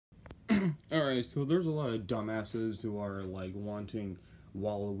Alright, so there's a lot of dumbasses who are like wanting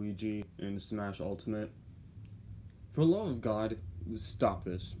Waluigi in Smash Ultimate. For the love of God, stop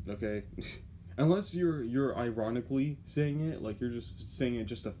this, okay? Unless you're ironically saying it, like you're just saying it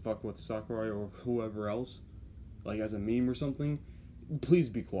just to fuck with Sakurai or whoever else, like as a meme or something, please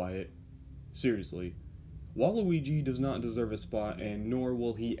be quiet. Seriously. Waluigi does not deserve a spot, and nor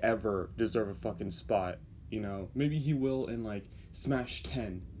will he ever deserve a fucking spot. You know, maybe he will in like Smash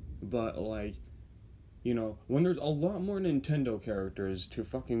 10, but like, you know, when there's a lot more Nintendo characters to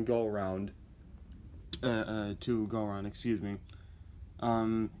fucking go around, excuse me,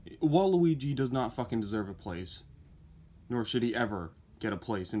 Waluigi does not fucking deserve a place, nor should he ever get a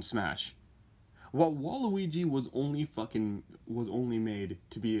place in Smash. Waluigi was only made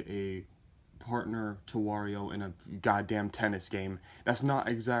to be a partner to Wario in a goddamn tennis game. That's not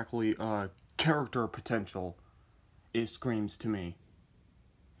exactly character potential, it screams to me.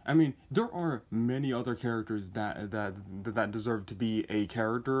 I mean, there are many other characters that deserve to be a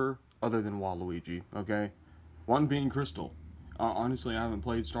character other than Waluigi, okay? One being Crystal. Honestly, I haven't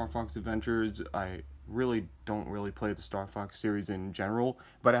played Star Fox Adventures. I really don't play the Star Fox series in general,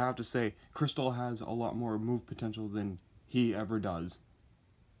 but I have to say, Crystal has a lot more move potential than he ever does.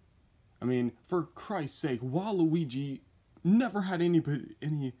 I mean, for Christ's sake, Waluigi never had any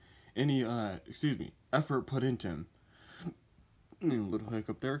effort put into him. A little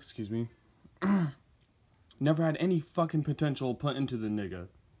hiccup there, excuse me. Never had any fucking potential put into the nigga.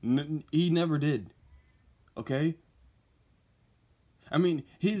 He never did. Okay? I mean,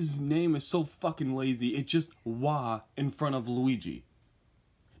 his name is so fucking lazy, it's just Wa in front of Luigi.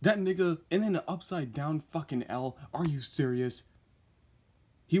 That nigga, and then an upside down fucking L, are you serious?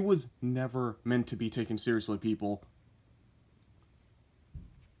 He was never meant to be taken seriously, people.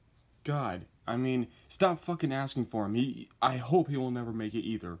 God, I mean, stop fucking asking for him. I hope he will never make it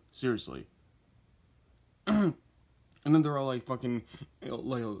either. Seriously. And then there are like fucking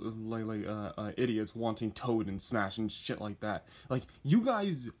idiots wanting Toad and Smash and shit like that. Like, you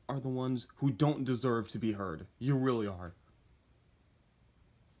guys are the ones who don't deserve to be heard. You really are.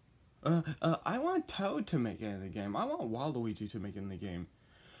 I want Toad to make it in the game. I want Waluigi to make it in the game.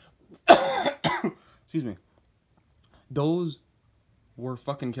 Excuse me. Those were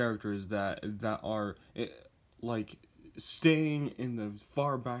fucking characters that are like staying in the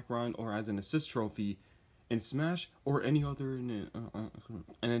far background or as an assist trophy in Smash or any other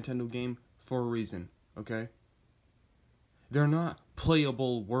a Nintendo game for a reason, okay? They're not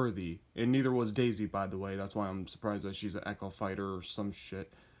playable worthy, and neither was Daisy, by the way. That's why I'm surprised that she's an Echo Fighter or some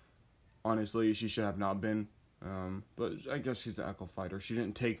shit. Honestly, she should have not been. But I guess she's an Echo Fighter. She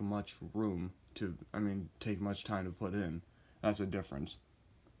didn't take much room to, take much time to put in. That's a difference.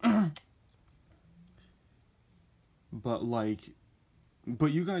 But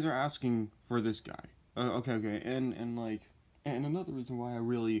you guys are asking for this guy. Okay, and another reason why I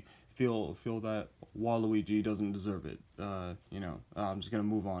really feel that Waluigi doesn't deserve it. I'm just gonna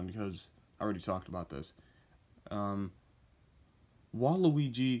move on because I already talked about this.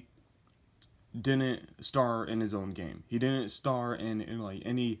 Waluigi didn't star in his own game. He didn't star in like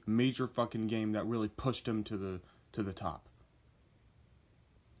any major fucking game that really pushed him to the top.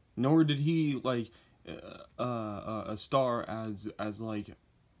 Nor did he like a star as like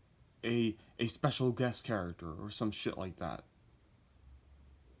a special guest character or some shit like that.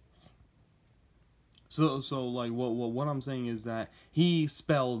 So like what I'm saying is that he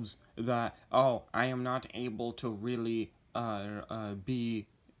spells that, oh, I am not able to really be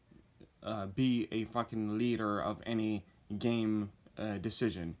a fucking leader of any game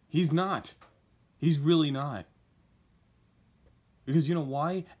decision. He's not. He's really not. Because you know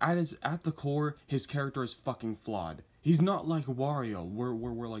why? At the core, his character is fucking flawed. He's not like Wario, where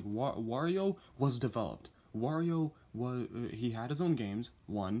like Wario was developed. Wario was he had his own games.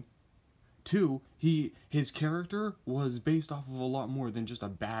 1, 2, his character was based off of a lot more than just a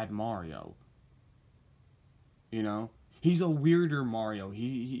bad Mario. You know, he's a weirder Mario.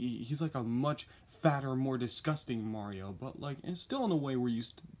 He's like a much fatter, more disgusting Mario, but like it's still in a way where you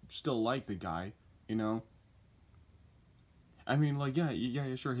still like the guy. You know. I mean, like,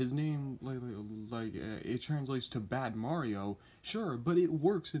 yeah, sure, his name, it translates to Bad Mario, sure, but it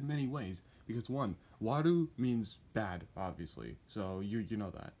works in many ways, because 1, Waru means bad, obviously, so you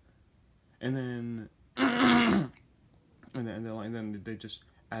know that, and then, and then they just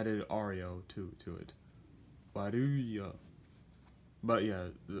added Ario to it, Waruya, but yeah,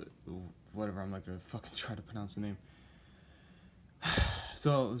 whatever, I'm not gonna fucking try to pronounce the name.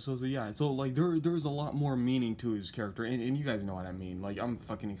 So like there's a lot more meaning to his character, and you guys know what I mean. Like, I'm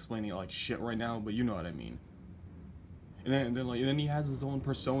fucking explaining it like shit right now, but you know what I mean. and then he has his own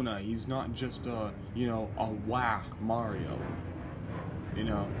persona. He's not just you know, a wah Mario. You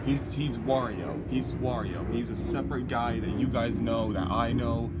know, he's Wario. He's Wario. He's a separate guy that you guys know, that I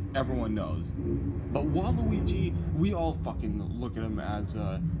know, everyone knows. But Waluigi, we all fucking look at him as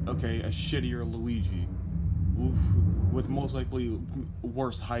okay, a shittier Luigi, with most likely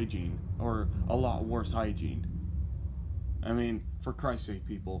worse hygiene, or a lot worse hygiene. I mean, for Christ's sake,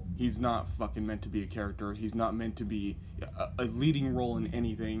 people, he's not fucking meant to be a character. He's not meant to be a leading role in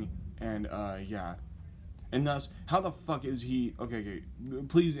anything. And yeah. And thus, how the fuck is he? Okay,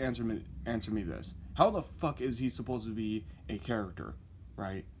 please answer me this. How the fuck is he supposed to be a character,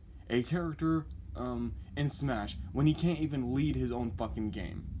 right? A character in Smash when he can't even lead his own fucking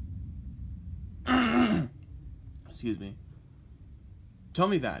game. Excuse me. Tell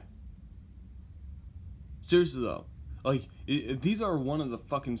me that. Seriously though, like these are one of the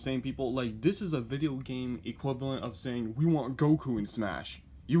fucking same people. Like, this is a video game equivalent of saying we want Goku in Smash.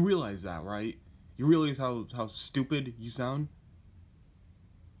 You realize that, right? You realize how stupid you sound?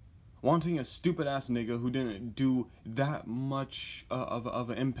 Wanting a stupid ass nigga who didn't do that much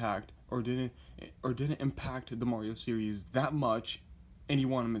of an impact, or didn't impact the Mario series that much, and you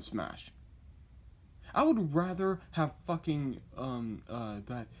want him in Smash. I would rather have fucking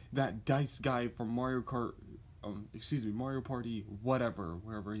that Dice guy from Mario Kart, excuse me, Mario Party, whatever,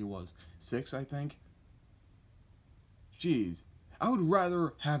 wherever he was, 6, I think. Jeez, I would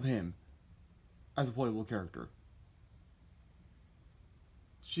rather have him as a playable character.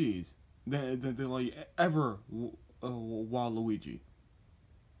 Jeez, than like ever Waluigi.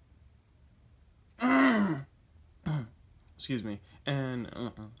 Excuse me, and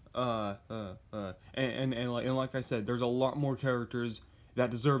like I said, there's a lot more characters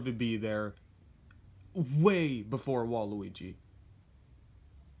that deserve to be there way before Waluigi.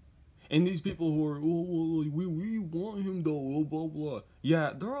 And these people who are, oh, well, we want him though, blah, blah, blah.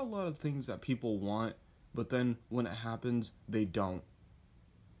 Yeah, there are a lot of things that people want, but then when it happens, they don't.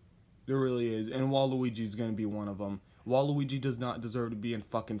 There really is, and Waluigi's gonna be one of them. Waluigi does not deserve to be in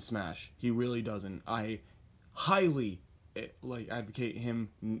fucking Smash. He really doesn't. I highly advocate him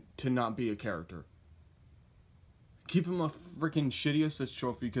to not be a character. Keep him a freaking shitty assist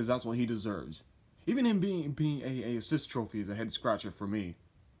trophy, because that's what he deserves. Even him being a assist trophy is a head scratcher for me,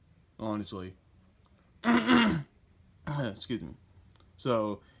 honestly. Excuse me.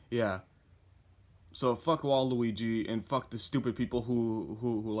 So yeah. So fuck Waluigi and fuck the stupid people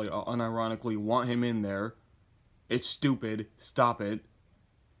who like unironically want him in there. It's stupid. Stop it.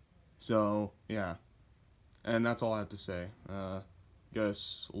 So yeah. And that's all I have to say.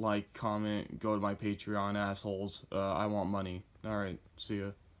 Guys, like, comment, go to my Patreon, assholes. I want money. Alright, see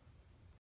ya.